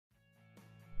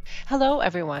Hello,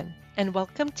 everyone, and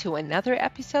welcome to another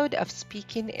episode of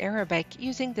Speaking Arabic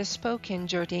using the spoken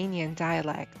Jordanian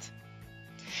dialect.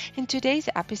 In today's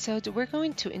episode, we're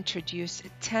going to introduce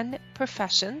 10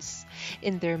 professions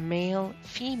in their male,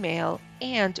 female,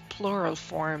 and plural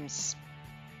forms.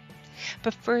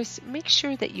 But first, make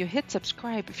sure that you hit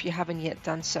subscribe if you haven't yet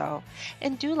done so,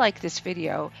 and do like this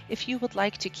video if you would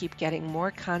like to keep getting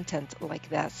more content like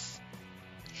this.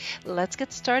 Let's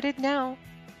get started now.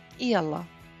 Yalla.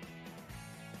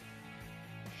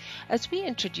 As we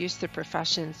introduce the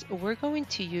professions, we're going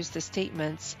to use the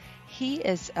statements he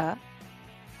is a,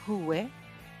 هو,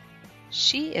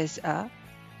 she is a,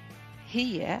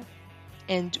 هي,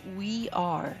 and we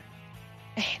are,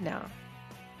 إحنا.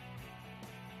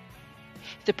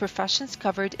 The professions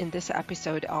covered in this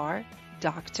episode are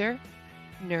doctor,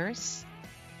 nurse,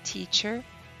 teacher,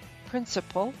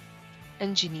 principal,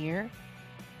 engineer,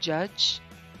 judge,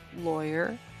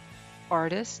 lawyer,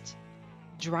 artist,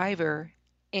 driver,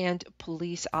 and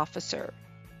police officer.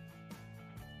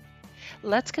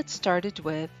 Let's get started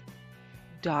with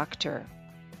doctor.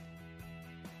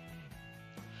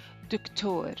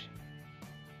 دكتور.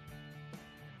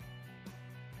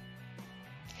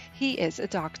 He is a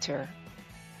doctor.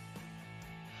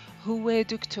 هو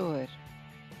دكتور.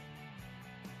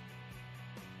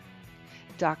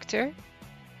 Doctor.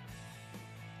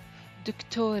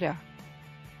 دكتورة.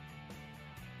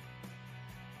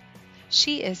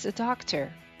 She is a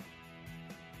doctor.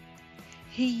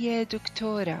 هي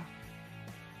دكتورة.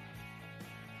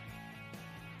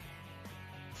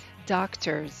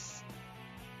 Doctors.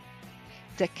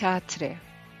 دكاترة.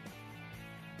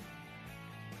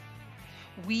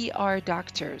 We are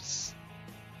doctors.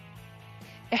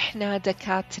 إحنا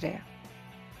دكاترة.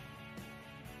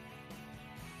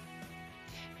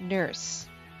 Nurse.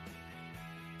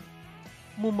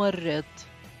 ممرض.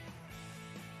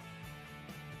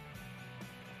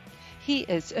 He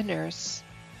is a nurse.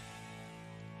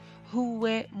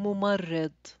 هو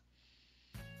ممرض.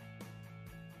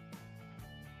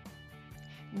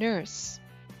 Nurse.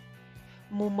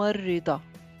 ممرضة.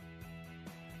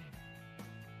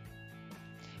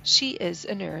 She is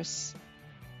a nurse.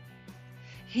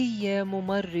 هي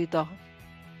ممرضة.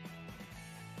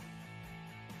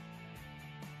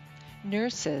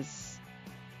 Nurses.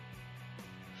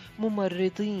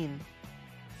 ممرضين.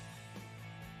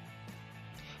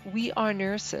 We are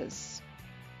nurses.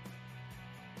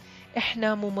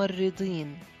 إحنا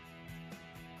ممرضين.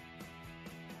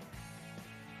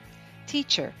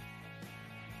 Teacher.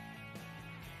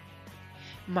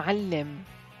 معلم.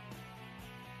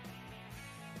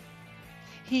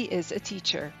 He is a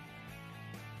teacher.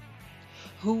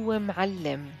 هو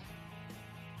معلم.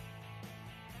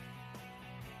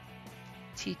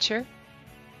 Teacher.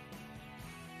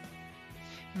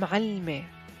 معلمة.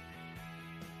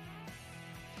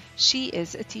 She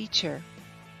is a teacher.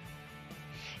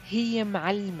 هي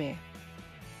معلمة.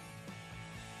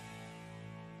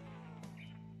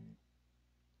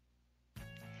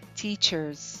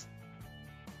 Teachers.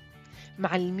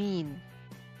 معلمين.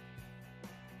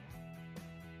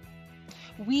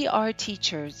 We are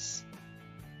teachers.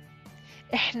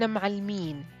 إحنا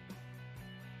معلمين.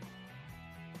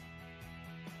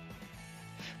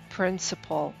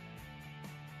 Principal.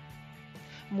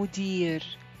 مدير.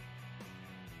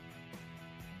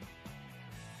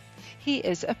 He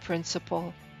is a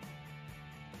principal.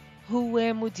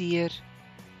 هو مدير.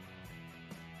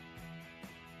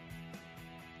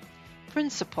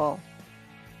 Principal.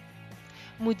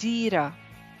 مديرة.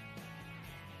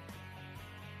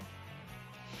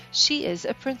 She is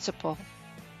a principal.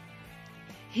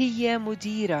 هي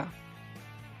مديرة.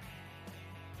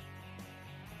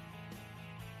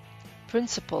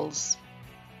 Principals.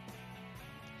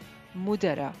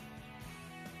 مدراء.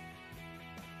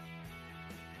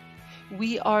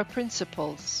 We are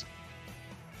principals.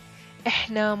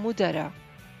 إحنا مدراء.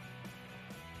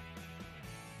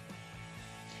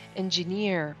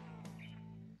 Engineer.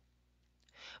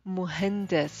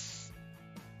 مهندس.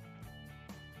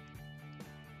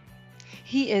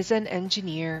 He is an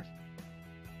engineer.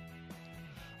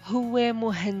 هو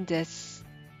مهندس.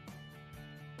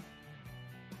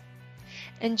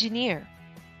 Engineer.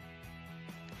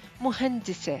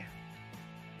 مهندسة.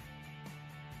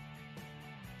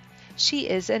 She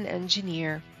is an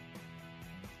engineer.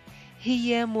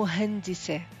 هي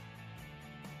مهندسة.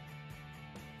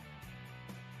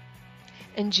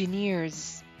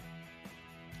 Engineers.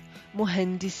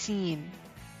 مهندسين.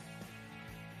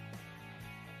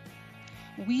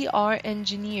 We are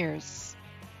engineers.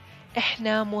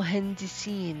 إحنا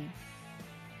مهندسين.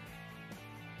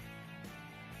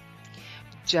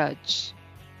 Judge.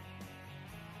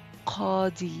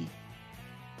 قاضي.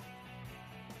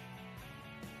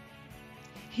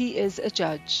 He is a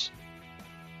judge.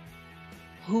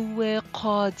 هو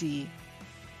قاضي.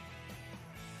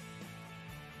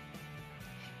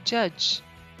 Judge.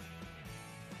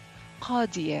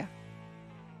 قاضية.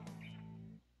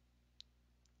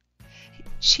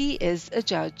 She is a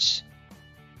judge.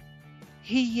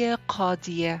 هي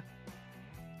قاضية.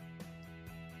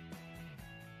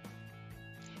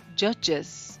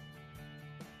 Judges.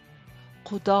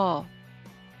 قضاة.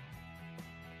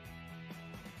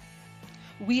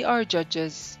 We are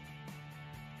judges.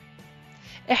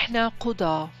 إحنا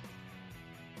قضاة.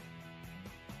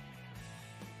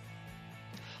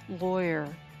 Lawyer.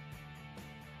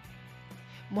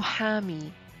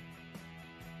 محامي.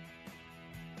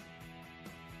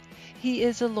 He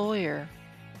is a lawyer.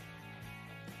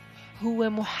 هو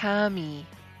محامي.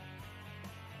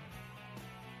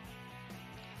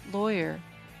 Lawyer.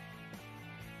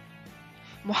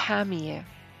 محامية.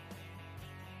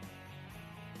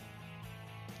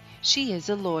 She is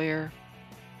a lawyer.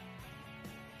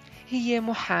 هي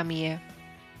محامية.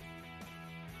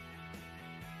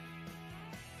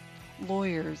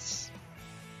 Lawyers.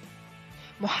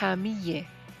 محامية.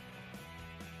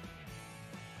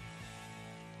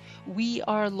 We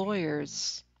are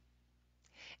lawyers.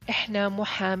 إحنا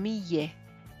محامية.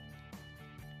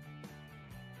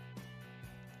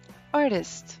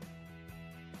 Artist.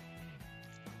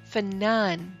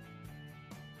 فنان.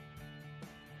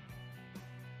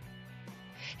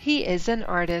 He is an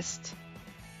artist.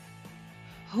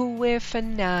 هو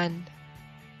فنان.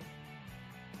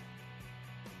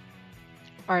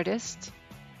 Artist.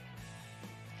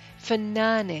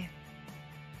 فنانة.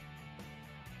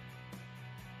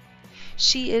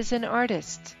 She is an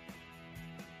artist.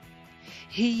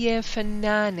 هي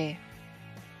فنانة.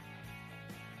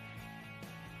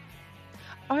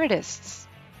 Artists.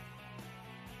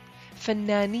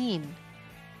 فنانين.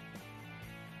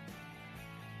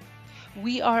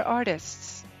 We are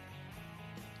artists.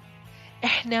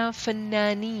 إحنا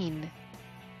فنانين.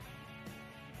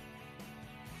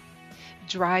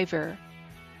 Driver.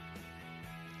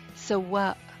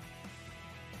 سواق.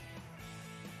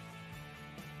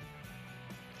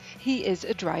 He is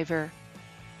a driver.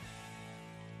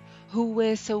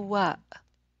 هو سواق.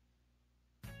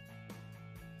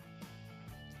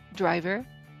 Driver.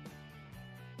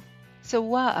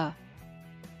 سواقة.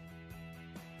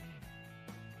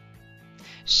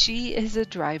 She is a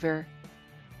driver.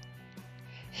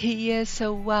 هي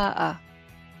سواقة.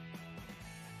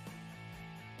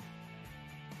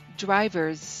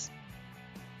 Drivers.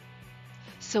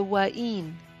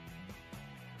 سواقين.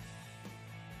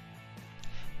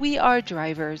 We are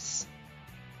drivers.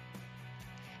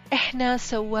 إحنا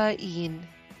سواقين.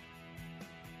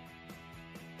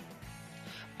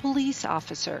 Police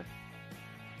officer.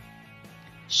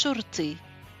 شرطي.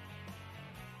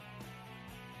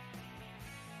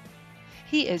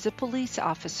 He is a police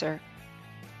officer.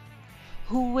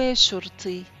 هو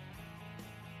شرطي.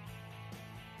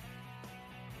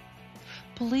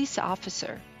 Police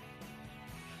officer.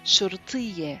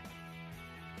 شرطية.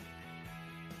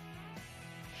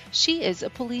 She is a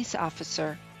police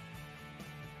officer.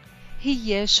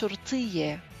 هي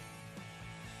شرطية.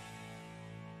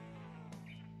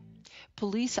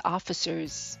 Police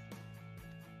officers.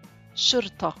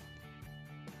 شرطة.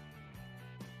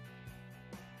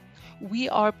 We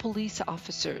are police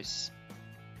officers.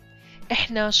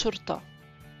 إحنا شرطة.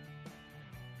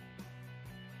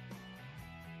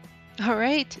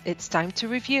 Alright, it's time to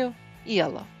review.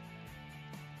 يلا.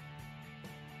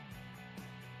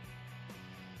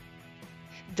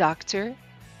 Doctor.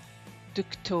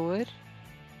 دكتور.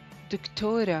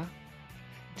 دكتورة.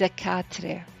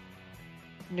 دكاترة.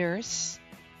 Nurse.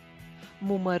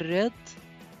 ممرض.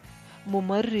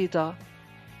 ممرضة.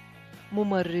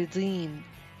 ممرضين.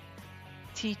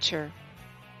 Teacher.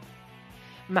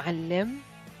 معلم.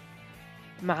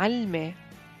 معلمة.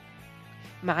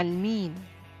 معلمين.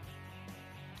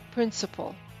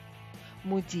 Principal.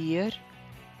 مدير.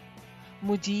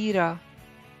 مديرة.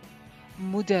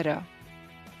 مدراء.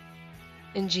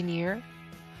 Engineer.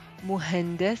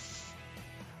 مهندس.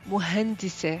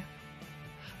 مهندسة.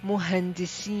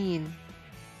 مهندسين.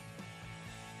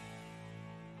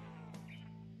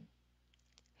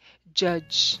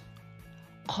 Judge.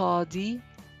 قاضي.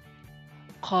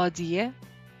 قاضية.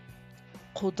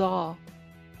 قضاة.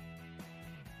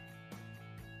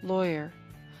 Lawyer.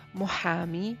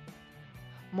 محامي.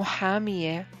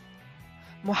 محامية.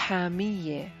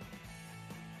 محامية.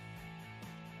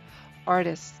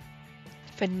 Artist.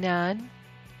 فنان.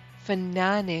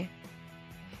 فنانة.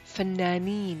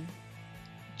 فنانين.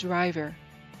 Driver.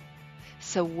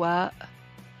 سواق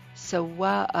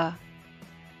سواقة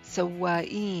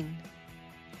سواقين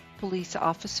police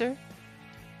officer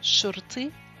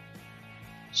شرطي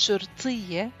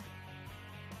شرطية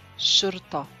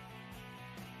شرطة.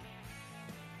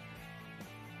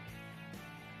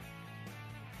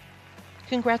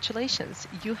 Congratulations,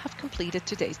 you have completed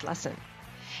today's lesson.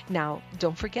 Now,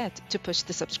 don't forget to push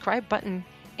the subscribe button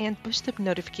and push the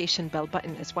notification bell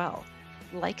button as well.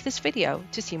 Like this video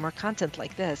to see more content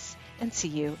like this, and see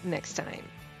you next time.